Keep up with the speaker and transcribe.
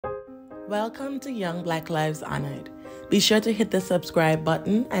Welcome to Young Black Lives Honored. Be sure to hit the subscribe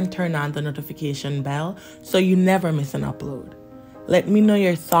button and turn on the notification bell so you never miss an upload. Let me know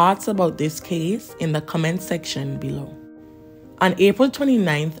your thoughts about this case in the comment section below. On April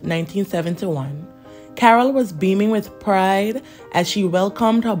 29, 1971, Carol was beaming with pride as she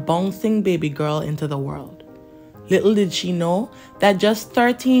welcomed her bouncing baby girl into the world. Little did she know that just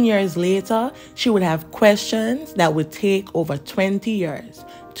 13 years later, she would have questions that would take over 20 years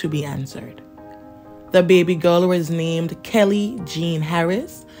to be answered. The baby girl was named Kelly Jean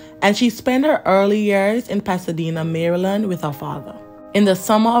Harris, and she spent her early years in Pasadena, Maryland with her father. In the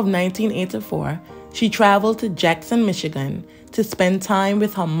summer of 1984, she traveled to Jackson, Michigan to spend time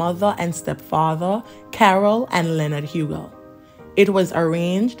with her mother and stepfather, Carol and Leonard Hugall. It was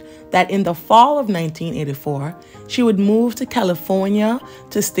arranged that in the fall of 1984, she would move to California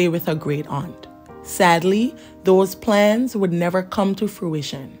to stay with her great-aunt. Sadly, those plans would never come to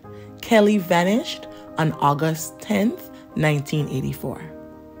fruition. Kelly vanished on August 10, 1984.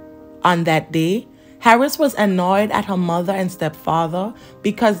 On that day, Harris was annoyed at her mother and stepfather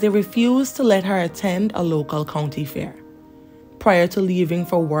because they refused to let her attend a local county fair. Prior to leaving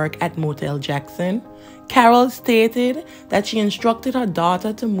for work at Motel Jackson, Carol stated that she instructed her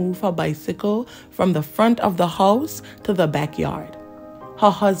daughter to move her bicycle from the front of the house to the backyard. Her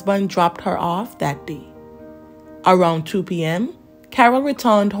husband dropped her off that day. Around 2 p.m., Carol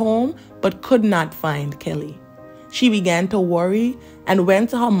returned home but could not find Kelly. She began to worry and went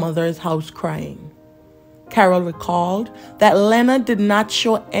to her mother's house crying. Carol recalled that Leonard did not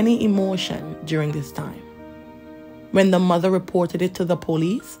show any emotion during this time. When the mother reported it to the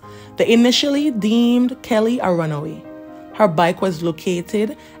police, they initially deemed Kelly a runaway. Her bike was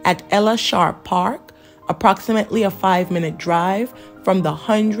located at Ella Sharp Park, approximately a 5-minute drive from the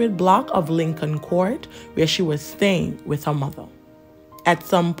 100 block of Lincoln Court, where she was staying with her mother. At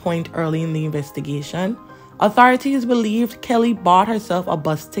some point early in the investigation, authorities believed Kelly bought herself a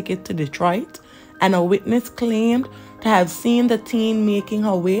bus ticket to Detroit, and a witness claimed to have seen the teen making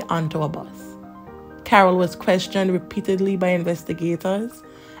her way onto a bus. Carol was questioned repeatedly by investigators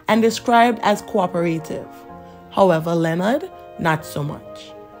and described as cooperative. However, Leonard, not so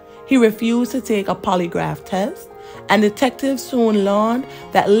much. He refused to take a polygraph test, and detectives soon learned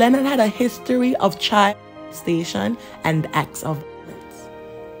that Leonard had a history of child molestation and acts of violence.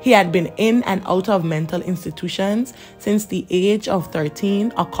 He had been in and out of mental institutions since the age of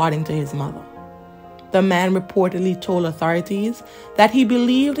 13, according to his mother. The man reportedly told authorities that he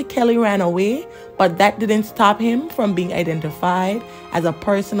believed Kelly ran away, but that didn't stop him from being identified as a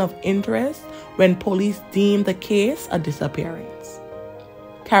person of interest when police deemed the case a disappearance.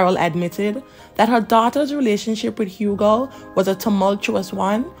 Carol admitted that her daughter's relationship with Hugall was a tumultuous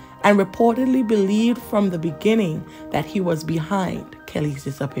one and reportedly believed from the beginning that he was behind Kelly's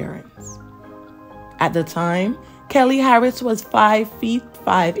disappearance. At the time, Kelly Harris was 5 feet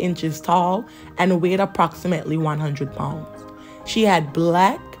 5 inches tall and weighed approximately 100 pounds. She had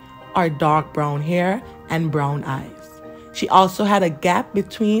black or dark brown hair and brown eyes. She also had a gap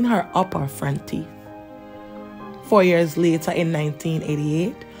between her upper front teeth. 4 years later, in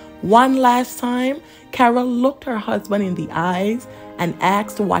 1988, one last time, Carol looked her husband in the eyes and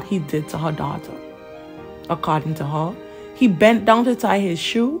asked what he did to her daughter. According to her, he bent down to tie his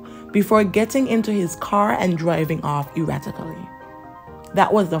shoe before getting into his car and driving off erratically.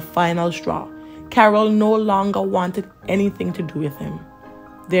 That was the final straw. Carol no longer wanted anything to do with him.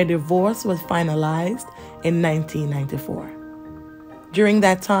 Their divorce was finalized in 1994. During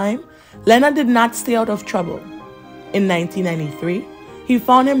that time, Leonard did not stay out of trouble. In 1993, he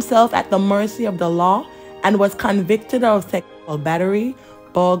found himself at the mercy of the law and was convicted of sexual battery,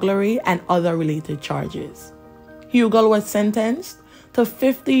 burglary, and other related charges. Hugall was sentenced to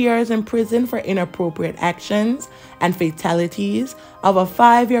 50 years in prison for inappropriate actions and fatalities of a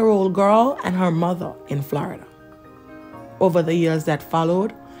 5-year-old girl and her mother in Florida. Over the years that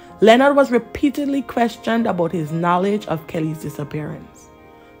followed, Leonard was repeatedly questioned about his knowledge of Kelly's disappearance.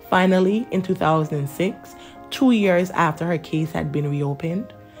 Finally, in 2006, 2 years after her case had been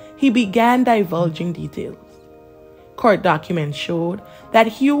reopened, he began divulging details. Court documents showed that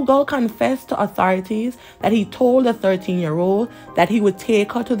Hugall confessed to authorities that he told the 13-year-old that he would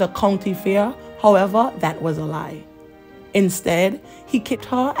take her to the county fair. However, that was a lie. Instead, he kidnapped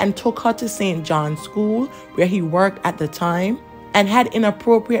her and took her to St. John's School, where he worked at the time, and had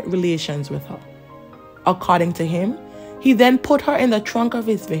inappropriate relations with her. According to him, he then put her in the trunk of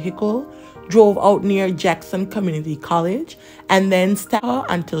his vehicle, drove out near Jackson Community College, and then stabbed her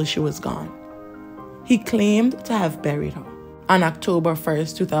until she was gone. He claimed to have buried her. On October 1,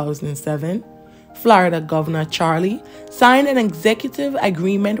 2007, Florida Governor Charlie signed an executive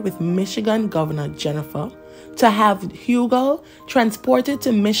agreement with Michigan Governor Jennifer to have Hugall transported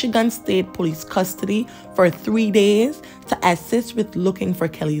to Michigan State Police custody for 3 days to assist with looking for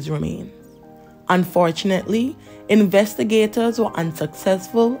Kelly's remains. Unfortunately, investigators were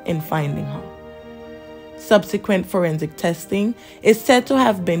unsuccessful in finding her. Subsequent forensic testing is said to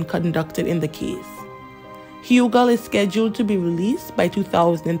have been conducted in the case. Hugall is scheduled to be released by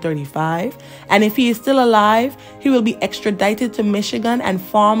 2035, and if he is still alive, he will be extradited to Michigan and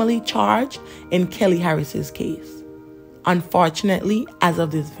formally charged in Kelly Harris's case. Unfortunately, as of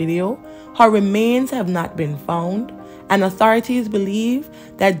this video, her remains have not been found, and authorities believe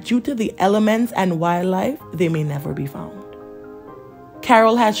that due to the elements and wildlife, they may never be found.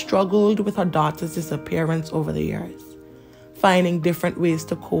 Carol has struggled with her daughter's disappearance over the years, finding different ways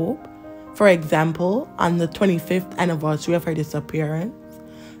to cope. For example, on the 25th anniversary of her disappearance,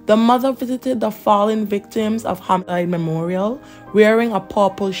 the mother visited the fallen victims of Homicide Memorial wearing a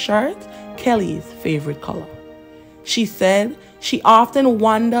purple shirt, Kelly's favorite color. She said she often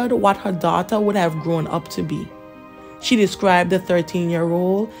wondered what her daughter would have grown up to be. She described the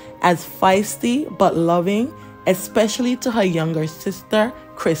 13-year-old as feisty but loving, especially to her younger sister,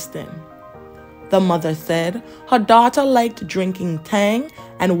 Kristen. The mother said her daughter liked drinking Tang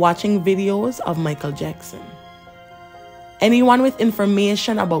and watching videos of Michael Jackson. Anyone with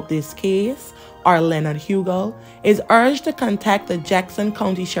information about this case or Leonard Hugall is urged to contact the Jackson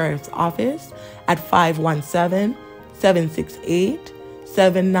County Sheriff's Office at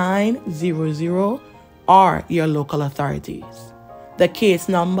 517-768-7900 or your local authorities. The case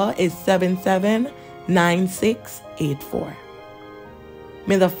number is 779684.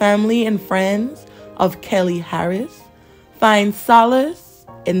 May the family and friends of Kelly Harris find solace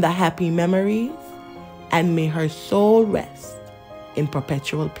in the happy memories, and may her soul rest in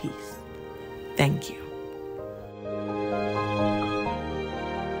perpetual peace. Thank you.